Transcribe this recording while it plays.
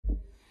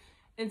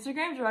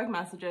Instagram direct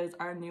messages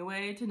are a new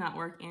way to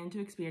network and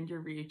to expand your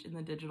reach in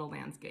the digital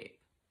landscape.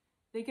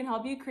 They can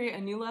help you create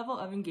a new level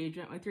of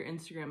engagement with your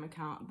Instagram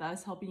account,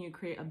 thus helping you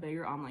create a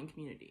bigger online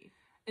community.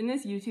 In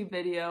this YouTube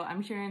video,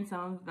 I'm sharing some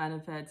of the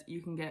benefits you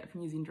can get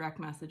from using direct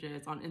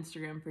messages on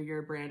Instagram for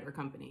your brand or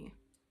company.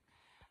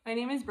 My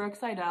name is Brooke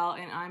Seidel,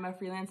 and I'm a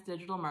freelance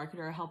digital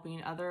marketer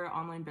helping other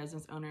online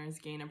business owners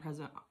gain a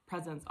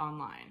presence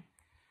online.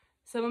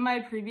 Some of my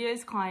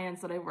previous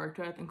clients that I worked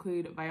with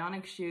include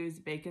Vionic Shoes,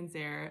 Bacon's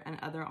Air, and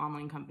other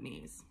online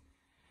companies.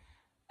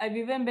 I've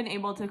even been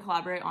able to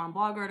collaborate on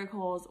blog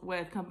articles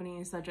with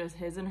companies such as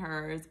His and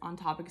Hers on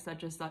topics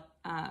such as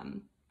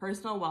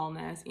personal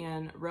wellness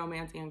and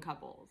romance and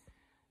couples.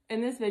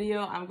 In this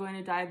video, I'm going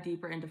to dive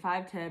deeper into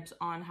 5 tips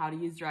on how to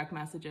use direct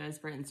messages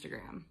for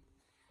Instagram.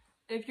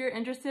 If you're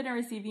interested in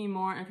receiving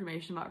more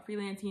information about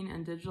freelancing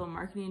and digital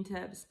marketing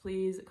tips,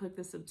 please click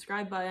the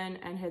subscribe button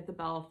and hit the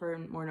bell for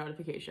more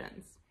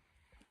notifications.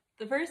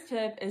 The first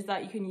tip is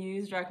that you can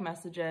use direct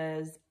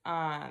messages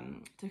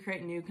to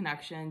create new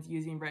connections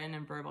using written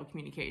and verbal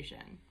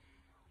communication.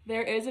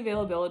 There is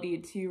availability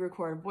to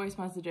record voice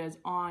messages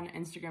on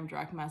Instagram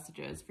direct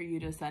messages for you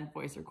to send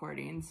voice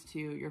recordings to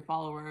your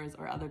followers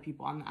or other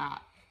people on the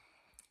app.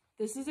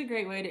 This is a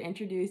great way to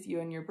introduce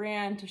you and your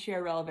brand, to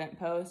share relevant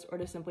posts, or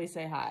to simply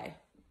say hi.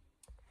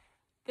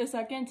 The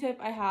second tip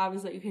I have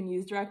is that you can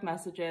use direct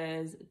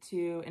messages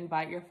to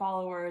invite your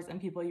followers and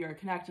people you are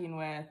connecting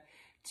with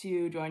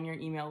to join your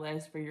email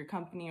list for your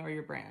company or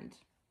your brand.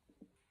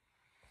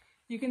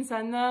 You can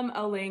send them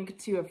a link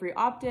to a free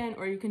opt-in,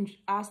 or you can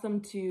ask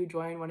them to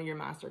join one of your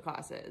master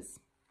classes.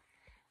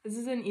 This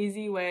is an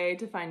easy way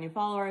to find new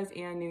followers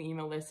and new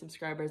email list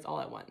subscribers all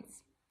at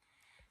once.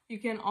 You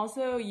can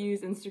also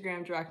use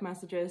Instagram direct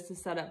messages to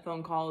set up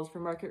phone calls for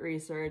market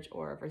research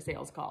or for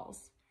sales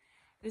calls.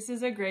 This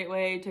is a great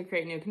way to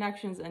create new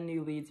connections and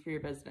new leads for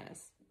your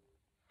business.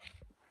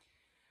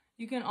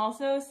 You can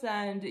also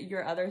send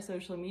your other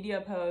social media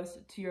posts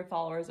to your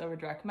followers over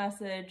direct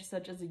message,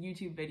 such as a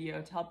YouTube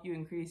video, to help you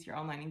increase your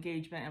online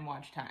engagement and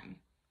watch time.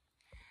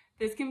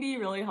 This can be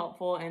really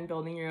helpful in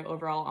building your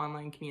overall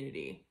online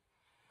community.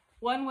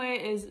 One way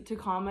is to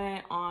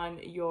comment on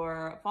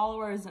your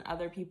followers and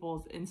other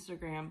people's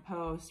Instagram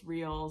posts,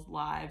 reels,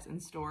 lives,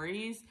 and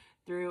stories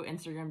through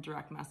Instagram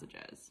direct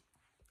messages.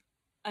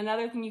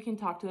 Another thing you can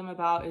talk to them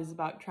about is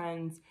about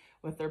trends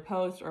with their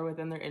posts or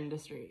within their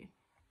industry.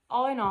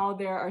 All in all,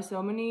 there are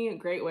so many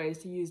great ways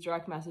to use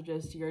direct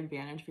messages to your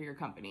advantage for your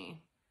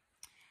company.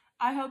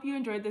 I hope you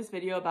enjoyed this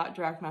video about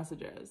direct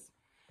messages.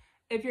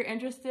 If you're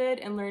interested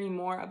in learning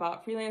more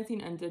about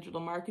freelancing and digital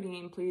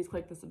marketing, please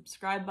click the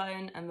subscribe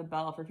button and the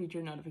bell for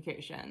future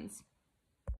notifications.